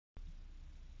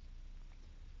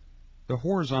The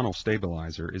horizontal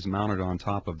stabilizer is mounted on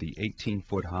top of the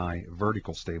 18-foot-high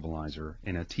vertical stabilizer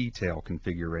in a T-tail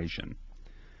configuration.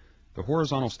 The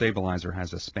horizontal stabilizer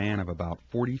has a span of about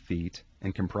 40 feet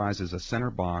and comprises a center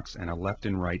box and a left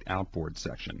and right outboard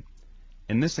section.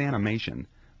 In this animation,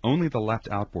 only the left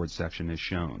outboard section is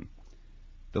shown.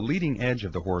 The leading edge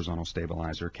of the horizontal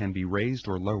stabilizer can be raised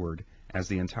or lowered as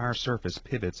the entire surface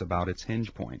pivots about its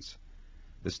hinge points.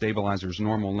 The stabilizer's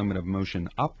normal limit of motion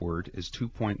upward is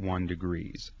 2.1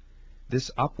 degrees. This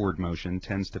upward motion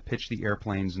tends to pitch the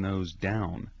airplane's nose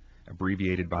down,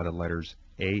 abbreviated by the letters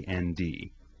A and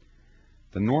D.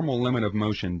 The normal limit of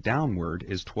motion downward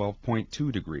is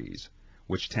 12.2 degrees,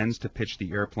 which tends to pitch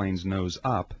the airplane's nose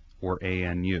up, or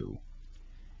ANU.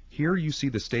 Here you see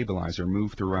the stabilizer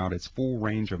move throughout its full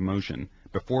range of motion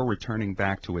before returning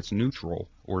back to its neutral,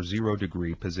 or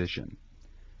 0-degree position.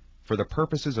 For the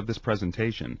purposes of this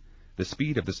presentation, the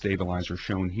speed of the stabilizer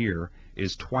shown here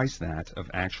is twice that of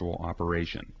actual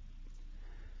operation.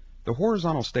 The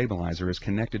horizontal stabilizer is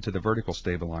connected to the vertical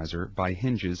stabilizer by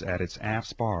hinges at its aft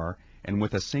spar and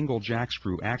with a single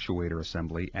jackscrew actuator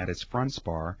assembly at its front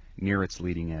spar near its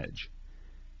leading edge.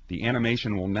 The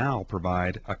animation will now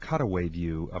provide a cutaway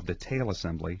view of the tail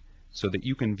assembly so that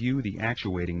you can view the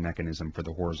actuating mechanism for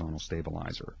the horizontal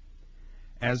stabilizer.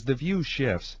 As the view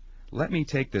shifts, let me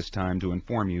take this time to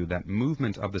inform you that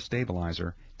movement of the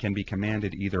stabilizer can be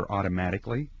commanded either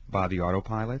automatically by the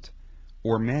autopilot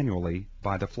or manually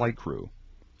by the flight crew.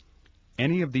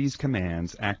 Any of these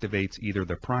commands activates either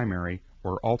the primary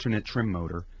or alternate trim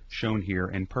motor, shown here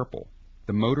in purple.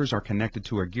 The motors are connected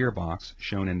to a gearbox,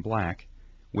 shown in black,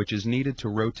 which is needed to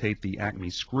rotate the Acme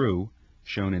screw,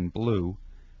 shown in blue,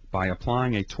 by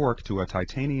applying a torque to a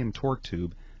titanium torque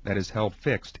tube that is held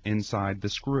fixed inside the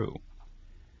screw.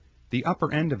 The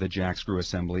upper end of the jackscrew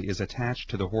assembly is attached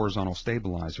to the horizontal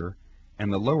stabilizer,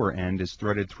 and the lower end is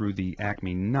threaded through the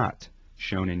Acme nut,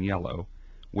 shown in yellow,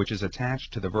 which is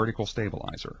attached to the vertical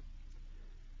stabilizer.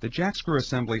 The jackscrew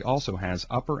assembly also has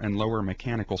upper and lower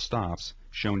mechanical stops,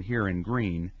 shown here in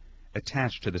green,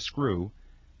 attached to the screw,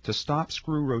 to stop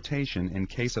screw rotation in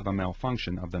case of a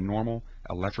malfunction of the normal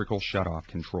electrical shutoff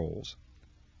controls.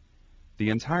 The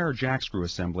entire jackscrew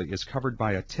assembly is covered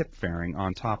by a tip fairing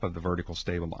on top of the vertical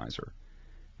stabilizer.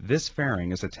 This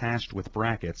fairing is attached with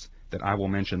brackets that I will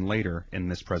mention later in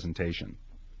this presentation.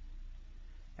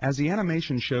 As the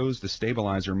animation shows the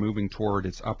stabilizer moving toward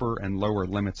its upper and lower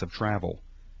limits of travel,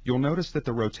 you'll notice that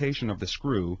the rotation of the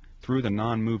screw through the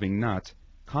non-moving nut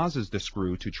causes the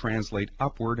screw to translate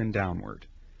upward and downward.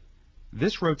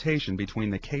 This rotation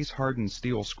between the case-hardened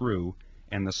steel screw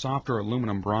and the softer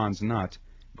aluminum bronze nut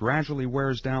gradually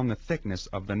wears down the thickness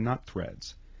of the nut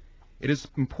threads. It is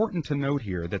important to note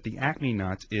here that the Acme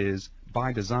nut is,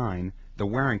 by design, the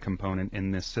wearing component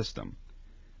in this system.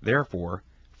 Therefore,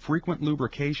 frequent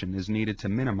lubrication is needed to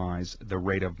minimize the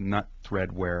rate of nut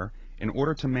thread wear in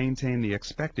order to maintain the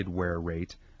expected wear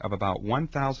rate of about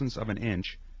 1/1000th of an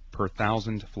inch per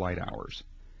 1,000 flight hours.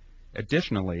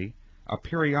 Additionally, a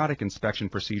periodic inspection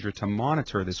procedure to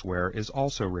monitor this wear is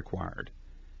also required.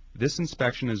 This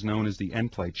inspection is known as the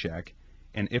end plate check,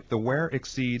 and if the wear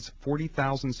exceeds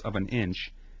 40/1000ths of an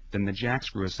inch, then the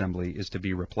jackscrew assembly is to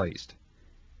be replaced.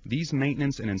 These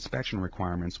maintenance and inspection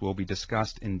requirements will be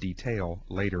discussed in detail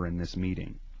later in this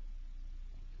meeting.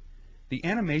 The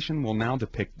animation will now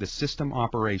depict the system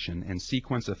operation and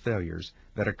sequence of failures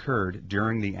that occurred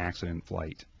during the accident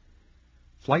flight.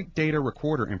 Flight data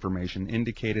recorder information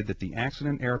indicated that the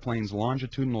accident airplane's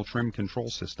longitudinal trim control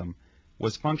system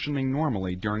was functioning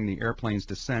normally during the airplane's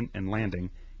descent and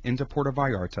landing into Puerto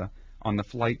Vallarta on the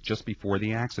flight just before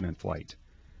the accident flight.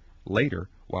 Later,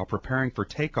 while preparing for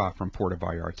takeoff from Puerto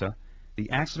Vallarta,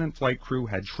 the accident flight crew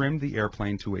had trimmed the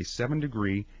airplane to a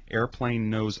 7-degree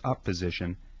airplane nose up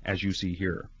position, as you see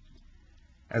here.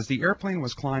 As the airplane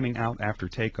was climbing out after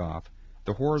takeoff,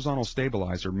 the horizontal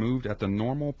stabilizer moved at the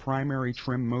normal primary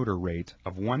trim motor rate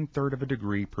of 1/3 of a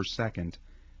degree per second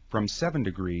from 7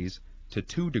 degrees to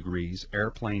 2 degrees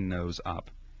airplane nose up.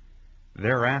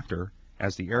 Thereafter,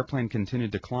 as the airplane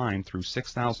continued to climb through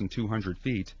 6,200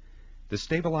 feet, the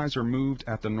stabilizer moved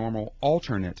at the normal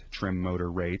alternate trim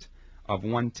motor rate of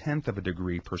 1/10 of a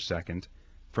degree per second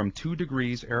from 2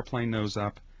 degrees airplane nose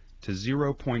up to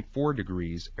 0.4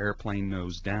 degrees airplane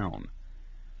nose down.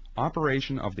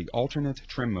 Operation of the alternate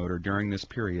trim motor during this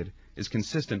period is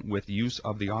consistent with use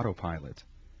of the autopilot.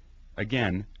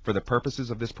 Again, for the purposes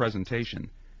of this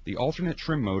presentation, the alternate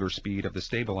trim motor speed of the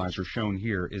stabilizer shown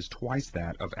here is twice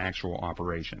that of actual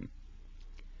operation.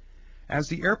 As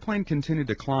the airplane continued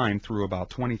to climb through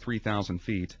about 23,000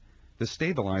 feet, the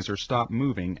stabilizer stopped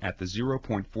moving at the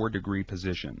 0.4 degree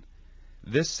position.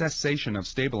 This cessation of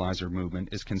stabilizer movement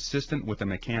is consistent with a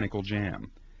mechanical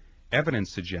jam.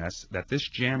 Evidence suggests that this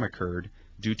jam occurred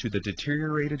due to the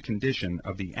deteriorated condition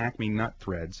of the Acme nut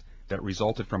threads that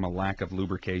resulted from a lack of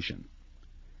lubrication.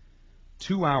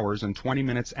 2 hours and 20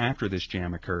 minutes after this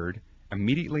jam occurred,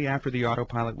 immediately after the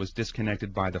autopilot was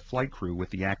disconnected by the flight crew with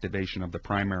the activation of the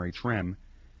primary trim,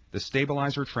 the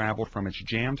stabilizer traveled from its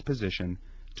jammed position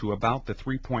to about the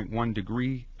 3.1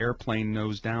 degree airplane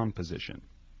nose down position.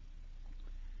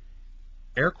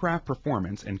 Aircraft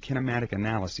performance and kinematic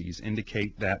analyses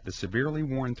indicate that the severely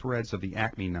worn threads of the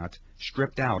Acme nut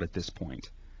stripped out at this point,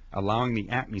 allowing the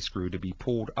Acme screw to be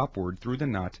pulled upward through the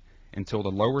nut until the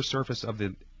lower surface of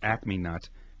the Acme nut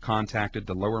contacted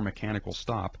the lower mechanical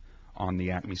stop on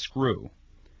the Acme screw.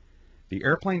 The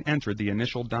airplane entered the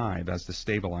initial dive as the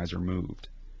stabilizer moved.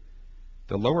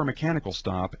 The lower mechanical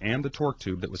stop and the torque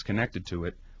tube that was connected to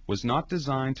it was not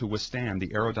designed to withstand the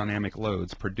aerodynamic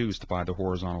loads produced by the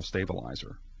horizontal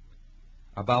stabilizer.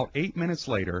 About 8 minutes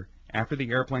later, after the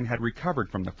airplane had recovered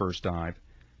from the first dive,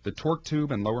 the torque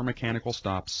tube and lower mechanical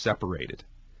stops separated.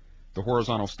 The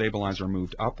horizontal stabilizer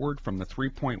moved upward from the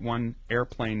 3.1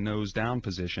 airplane nose down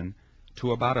position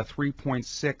to about a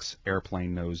 3.6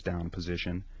 airplane nose down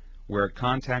position, where it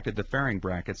contacted the fairing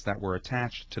brackets that were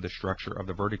attached to the structure of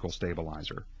the vertical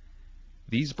stabilizer.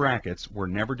 These brackets were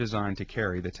never designed to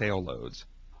carry the tail loads.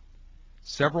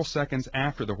 Several seconds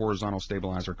after the horizontal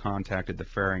stabilizer contacted the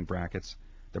fairing brackets,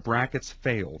 the brackets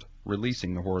failed,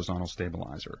 releasing the horizontal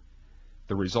stabilizer.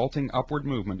 The resulting upward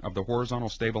movement of the horizontal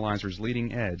stabilizer's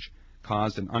leading edge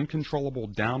caused an uncontrollable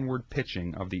downward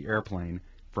pitching of the airplane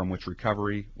from which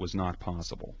recovery was not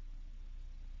possible.